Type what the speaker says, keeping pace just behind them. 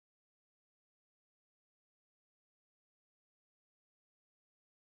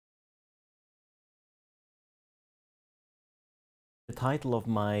The title of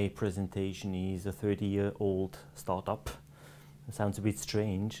my presentation is a 30-year-old startup. It sounds a bit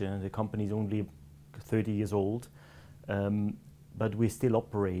strange. The company is only 30 years old, but we still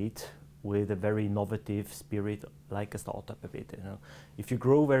operate with a very innovative spirit, like a startup a bit. If you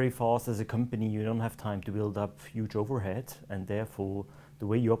grow very fast as a company, you don't have time to build up huge overhead, and therefore the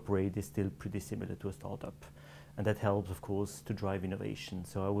way you operate is still pretty similar to a startup. And that helps, of course, to drive innovation.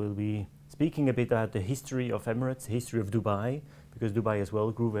 So I will be speaking a bit about the history of Emirates, the history of Dubai, because Dubai as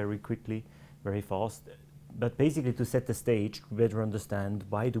well grew very quickly, very fast. But basically to set the stage, to better understand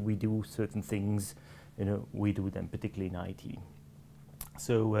why do we do certain things, we do them, particularly in IT.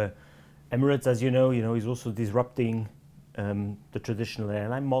 So Emirates, as you know, is also disrupting the traditional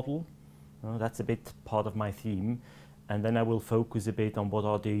airline model. That's a bit part of my theme. And then I will focus a bit on what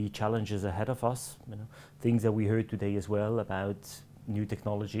are the challenges ahead of us, things that we heard today as well about new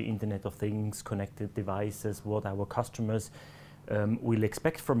technology, Internet of Things, connected devices, what our customers will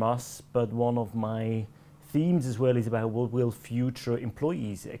expect from us. But one of my themes as well is about what will future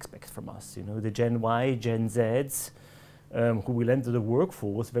employees expect from us. The Gen Y, Gen Zs, who will enter the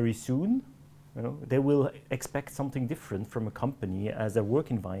workforce very soon. They will expect something different from a company as a work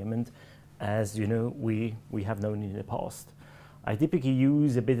environment as we have known in the past. I typically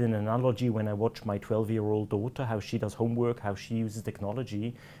use a bit an analogy when I watch my 12-year-old daughter, how she does homework, how she uses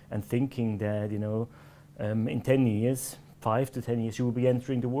technology, and thinking that in 10 years, 5 to 10 years, she will be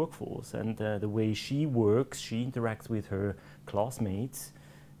entering the workforce, and the way she works, she interacts with her classmates,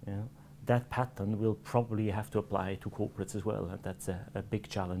 that pattern will probably have to apply to corporates as well, and that's a big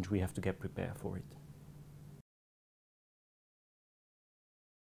challenge. We have to get prepared for it.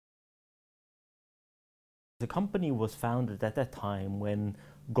 The company was founded at that time when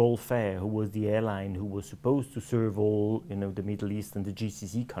Gulf Air, who was the airline who was supposed to serve all the Middle East and the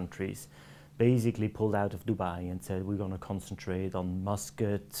GCC countries, basically pulled out of Dubai and said we're going to concentrate on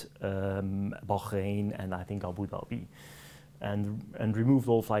Muscat, Bahrain, and I think Abu Dhabi, and removed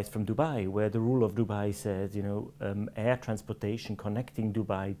all flights from Dubai, where the rule of Dubai said air transportation connecting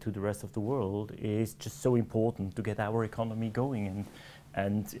Dubai to the rest of the world is just so important to get our economy going,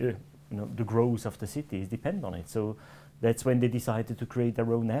 and the growth of the cities depend on it. So that's when they decided to create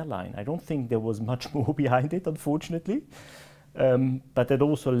their own airline. I don't think there was much more behind it, unfortunately. But that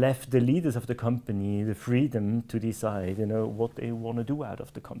also left the leaders of the company the freedom to decide, what they want to do out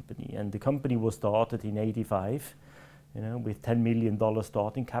of the company. And the company was started in '85, with $10 million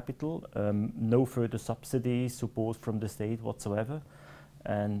starting capital, no further subsidies, support from the state whatsoever,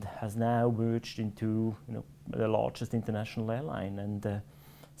 and has now merged into, the largest international airline, and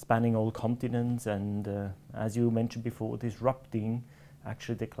spanning all continents, and as you mentioned before, disrupting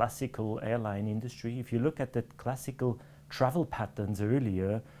actually the classical airline industry. If you look at the classical travel patterns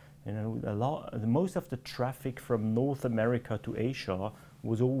earlier, most of the traffic from North America to Asia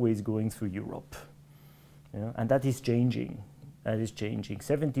was always going through Europe, and that is changing. That is changing.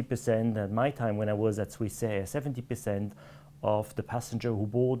 70% at my time when I was at Swissair, 70% of the passengers who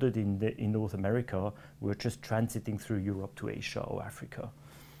boarded in North America were just transiting through Europe to Asia or Africa.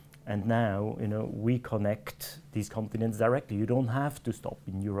 And now, we connect these continents directly. You don't have to stop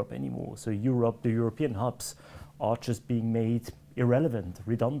in Europe anymore. So the European hubs are just being made irrelevant,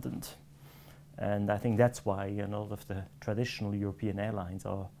 redundant. And I think that's why a lot of the traditional European airlines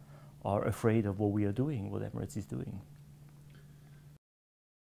are afraid of what we are doing, what Emirates is doing.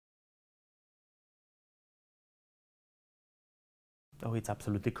 Oh, it's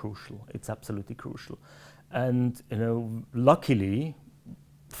absolutely crucial. It's absolutely crucial. And, luckily,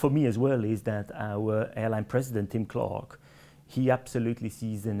 for me as well, is that our airline president, Tim Clark, he absolutely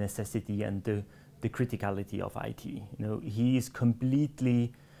sees the necessity and the criticality of IT. He is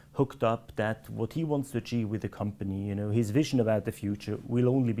completely hooked up that what he wants to achieve with the company, his vision about the future will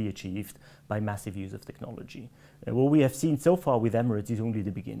only be achieved by massive use of technology. What we have seen so far with Emirates is only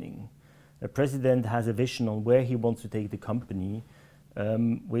the beginning. The president has a vision on where he wants to take the company,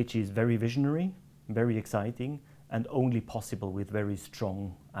 which is very visionary, very exciting, and only possible with very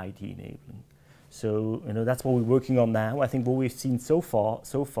strong IT enabling. So that's what we're working on now. I think what we've seen so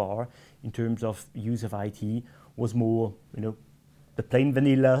far in terms of use of IT was more the plain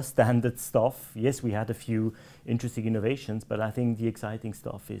vanilla standard stuff. Yes, we had a few interesting innovations, but I think the exciting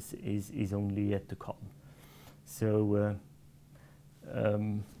stuff is only yet to come. So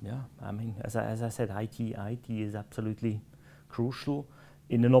yeah, I mean, as I said, IT is absolutely crucial.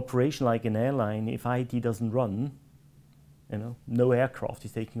 In an operation like an airline, if IT doesn't run, no aircraft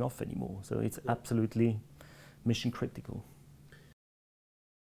is taking off anymore. So it's absolutely mission critical.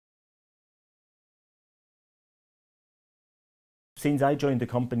 Since I joined the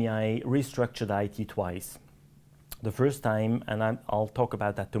company, I restructured IT twice. The first time, and I'll talk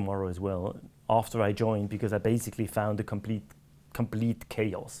about that tomorrow as well, after I joined, because I basically found a complete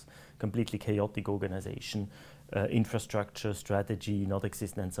chaos, completely chaotic organization, infrastructure, strategy, not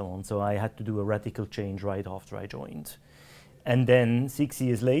existent, and so on. So I had to do a radical change right after I joined. And then 6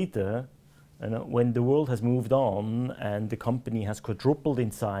 years later, when the world has moved on and the company has quadrupled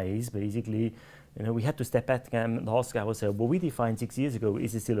in size, basically, we had to step back and ask ourselves, what we defined 6 years ago,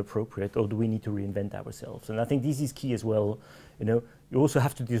 is it still appropriate, or do we need to reinvent ourselves? And I think this is key as well. You also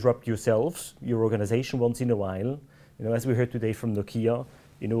have to disrupt yourselves, your organization once in a while, as we heard today from Nokia,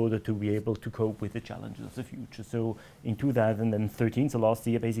 in order to be able to cope with the challenges of the future. So in 2013, so last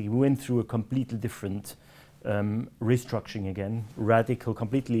year, basically, we went through a completely different restructuring again, radical,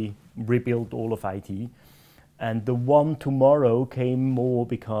 completely rebuilt all of IT. And the one tomorrow came more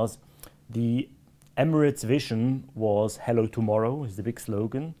because the Emirates vision was Hello Tomorrow, is the big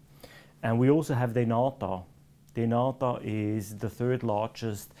slogan. And we also have Design2Disrupt. Design2Disrupt is the third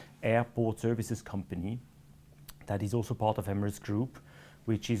largest airport services company that is also part of Emirates Group,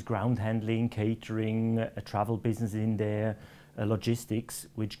 which is ground handling, catering, a travel business in there, logistics,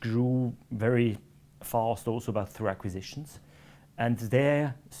 which grew very fast also through acquisitions. And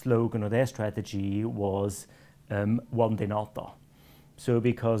their slogan or their strategy was One Design2Disrupt. So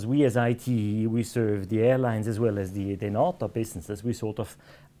because we as IT, we serve the airlines as well as the Design2Disrupt businesses, we sort of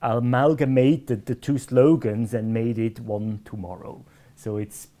amalgamated the two slogans and made it One Tomorrow. So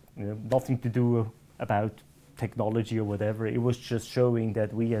it's nothing to do about technology or whatever. It was just showing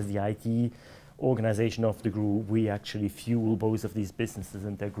that we as the IT organization of the group, we actually fuel both of these businesses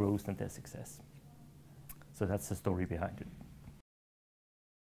and their growth and their success. So that's the story behind it.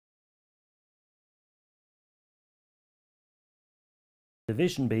 The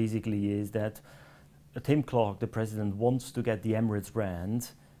vision basically is that Tim Clark, the president, wants to get the Emirates brand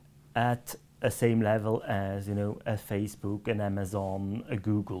at a same level as, a Facebook, an Amazon, a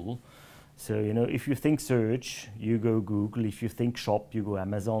Google. So, if you think search, you go Google. If you think shop, you go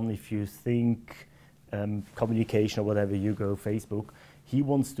Amazon. If you think communication or whatever, you go Facebook. He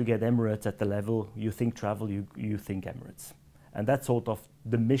wants to get Emirates at the level, you think travel, you think Emirates. And that's sort of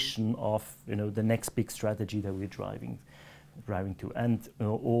the mission of, the next big strategy that we're driving to, and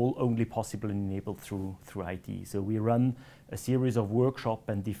all only possible and enabled through IT. So we run a series of workshops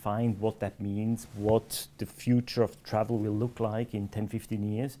and define what that means, what the future of travel will look like in 10, 15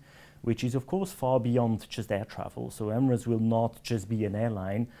 years, which is of course far beyond just air travel. So Emirates will not just be an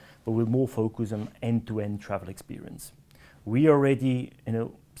airline, but will more focus on end-to-end travel experience. We already,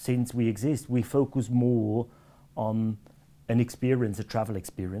 since we exist, we focus more on an experience, a travel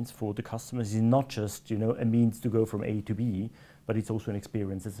experience for the customers. It's not just, a means to go from A to B, but it's also an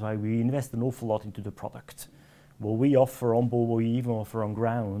experience. That's why we invest an awful lot into the product. What we offer on board, what we even offer on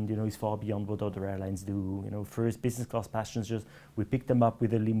ground, is far beyond what other airlines do. First business class passengers, we pick them up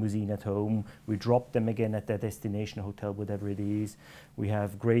with a limousine at home. We drop them again at their destination hotel, whatever it is. We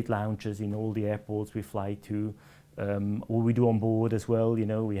have great lounges in all the airports we fly to. What we do on board as well,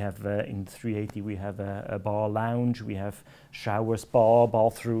 we have in 380 we have a bar lounge, we have shower, spa,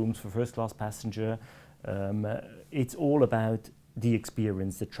 bathrooms for first class passenger. It's all about the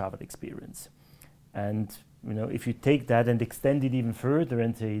experience, the travel experience. And if you take that and extend it even further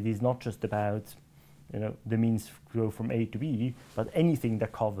and say it is not just about the means to go from A to B, but anything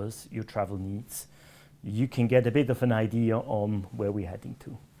that covers your travel needs, you can get a bit of an idea on where we're heading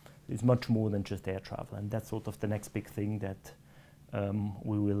to. It's much more than just air travel, and that's sort of the next big thing that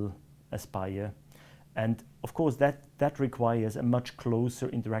we will aspire. And of course that requires a much closer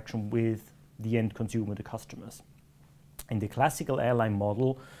interaction with the end consumer, the customers. In the classical airline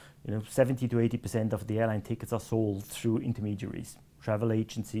model, 70 to 80% of the airline tickets are sold through intermediaries, travel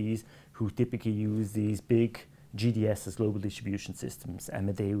agencies who typically use these big GDSs, global distribution systems,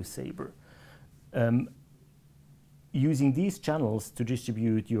 Amadeus, Sabre. Using these channels to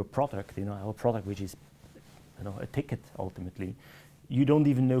distribute your product, our product, which is a ticket ultimately, you don't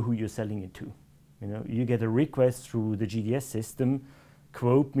even know who you're selling it to. You get a request through the GDS system,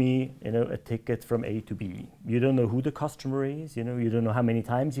 quote me a ticket from A to B. You don't know who the customer is, you don't know how many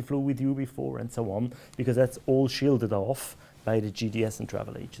times he flew with you before and so on, because that's all shielded off by the GDS and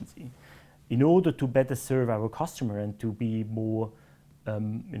travel agency. In order to better serve our customer and to be more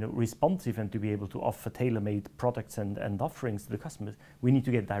responsive and to be able to offer tailor-made products and offerings to the customers, we need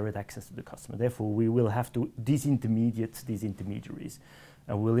to get direct access to the customer. Therefore, we will have to disintermediate these intermediaries.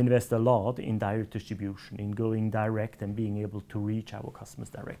 And we'll invest a lot in direct distribution, in going direct and being able to reach our customers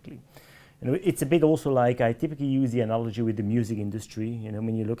directly. It's a bit also like, I typically use the analogy with the music industry.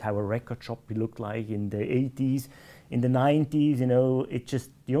 When you look how a record shop looked like in the 80s, in the 90s, you know, it just,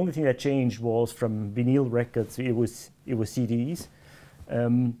 the only thing that changed was from vinyl records, it was CDs.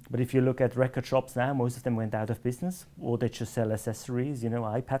 But if you look at record shops now, most of them went out of business, or they just sell accessories, you know,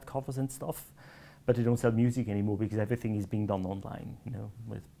 iPad covers and stuff. But they don't sell music anymore because everything is being done online, you know,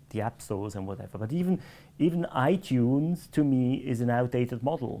 with the app stores and whatever. But even iTunes, to me, is an outdated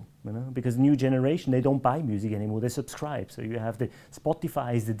model, you know, because new generation, they don't buy music anymore, they subscribe. So you have the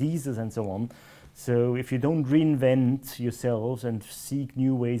Spotifys, the Deezers and so on. So if you don't reinvent yourselves and seek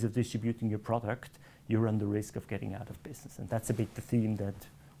new ways of distributing your product, you run the risk of getting out of business. And that's a bit the theme that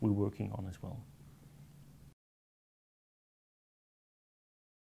we're working on as well.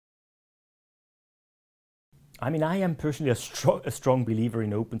 I mean, I am personally a strong believer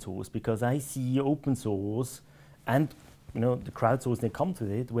in open source because I see open source and, you know, the crowdsourcing that comes with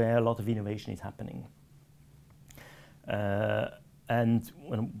it, where a lot of innovation is happening. And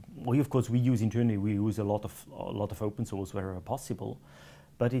when we, of course, we use internally, we use a lot of open source wherever possible.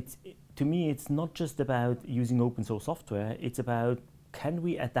 But to me, it's not just about using open source software. It's about, can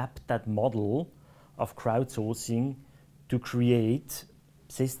we adapt that model of crowdsourcing to create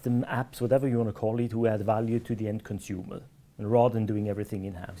system, apps, whatever you want to call it, who add value to the end consumer, and rather than doing everything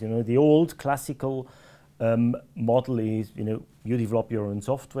in-house. You know, the old classical model is, you know, you develop your own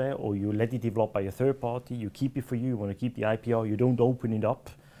software, or you let it develop by a third party, you keep it for you want to keep the IPR, you don't open it up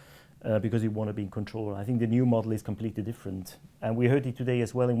because you want to be in control. I think the new model is completely different. And we heard it today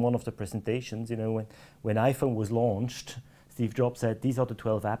as well in one of the presentations, you know, when iPhone was launched, Steve Jobs said, these are the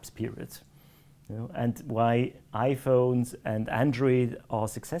 12 apps, period. You know, and why iPhones and Android are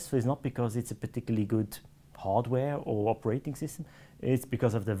successful is not because it's a particularly good hardware or operating system. It's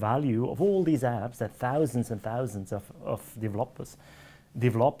because of the value of all these apps that thousands and thousands of developers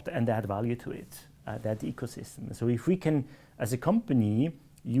developed and add value to it, that ecosystem. So if we can, as a company,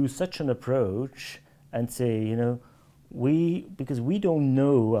 use such an approach and say, you know, because we don't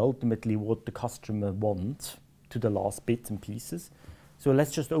know ultimately what the customer wants to the last bits and pieces. So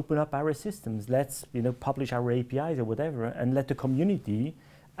let's just open up our systems. Let's, you know, publish our APIs or whatever, and let the community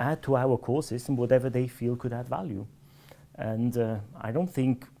add to our core system whatever they feel could add value. And I don't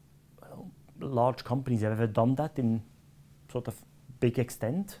think large companies have ever done that in sort of big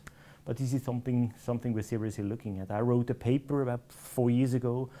extent, but this is something we're seriously looking at. I wrote a paper about 4 years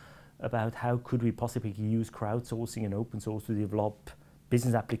ago about how could we possibly use crowdsourcing and open source to develop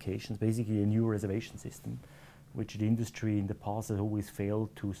business applications, basically a new reservation system, which the industry in the past has always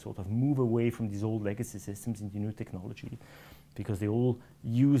failed to sort of move away from these old legacy systems into new technology, because they all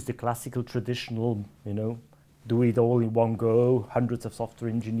use the classical traditional, you know, do it all in one go, hundreds of software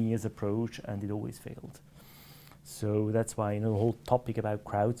engineers approach, and it always failed. So that's why, you know, the whole topic about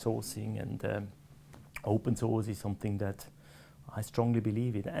crowdsourcing and open source is something that I strongly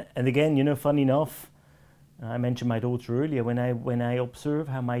believe in. And again, you know, funny enough, I mentioned my daughter earlier, when I observe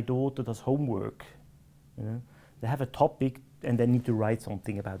how my daughter does homework, you know, they have a topic and they need to write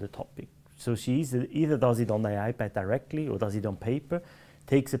something about the topic. So she either does it on the iPad directly or does it on paper,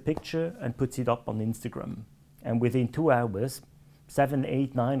 takes a picture and puts it up on Instagram. And within 2 hours, 7,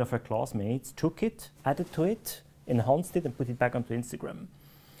 8, 9 of her classmates took it, added to it, enhanced it and put it back onto Instagram.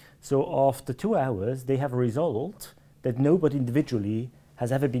 So after 2 hours, they have a result that nobody individually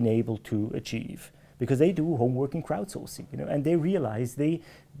has ever been able to achieve, because they do homework in crowdsourcing, you know, and they realize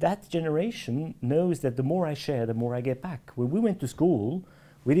that generation knows that the more I share, the more I get back. When we went to school,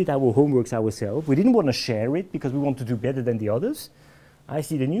 we did our homeworks ourselves. We didn't want to share it because we want to do better than the others. I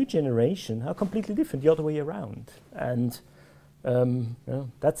see the new generation are completely different, the other way around. And you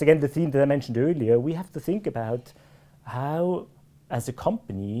know, that's again the theme that I mentioned earlier. We have to think about how, as a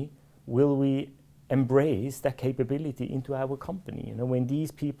company, will we embrace that capability into our company. You know, when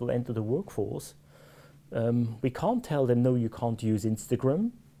these people enter the workforce, we can't tell them, no, you can't use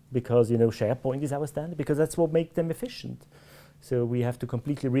Instagram because, you know, SharePoint is our standard, because that's what makes them efficient. So we have to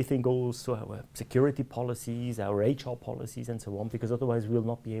completely rethink also our security policies, our HR policies and so on, because otherwise we'll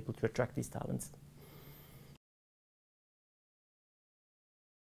not be able to attract these talents.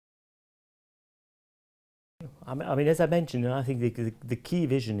 I mean, as I mentioned, I think the key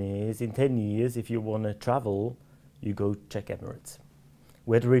vision is in 10 years, if you want to travel, you go check Emirates.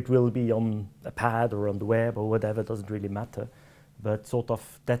 Whether it will be on a pad or on the web or whatever, doesn't really matter. But sort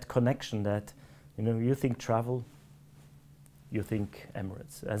of that connection that, you know, you think travel, you think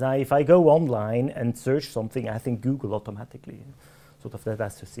Emirates. If I go online and search something, I think Google automatically, sort of that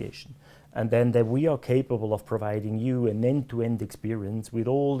association. And then that we are capable of providing you an end-to-end experience with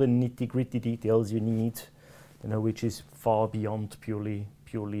all the nitty-gritty details you need, you know, which is far beyond purely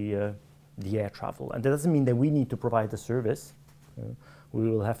the air travel. And that doesn't mean that we need to provide a service. We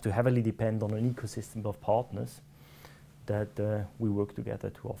will have to heavily depend on an ecosystem of partners. that we work together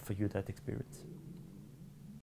to offer you that experience.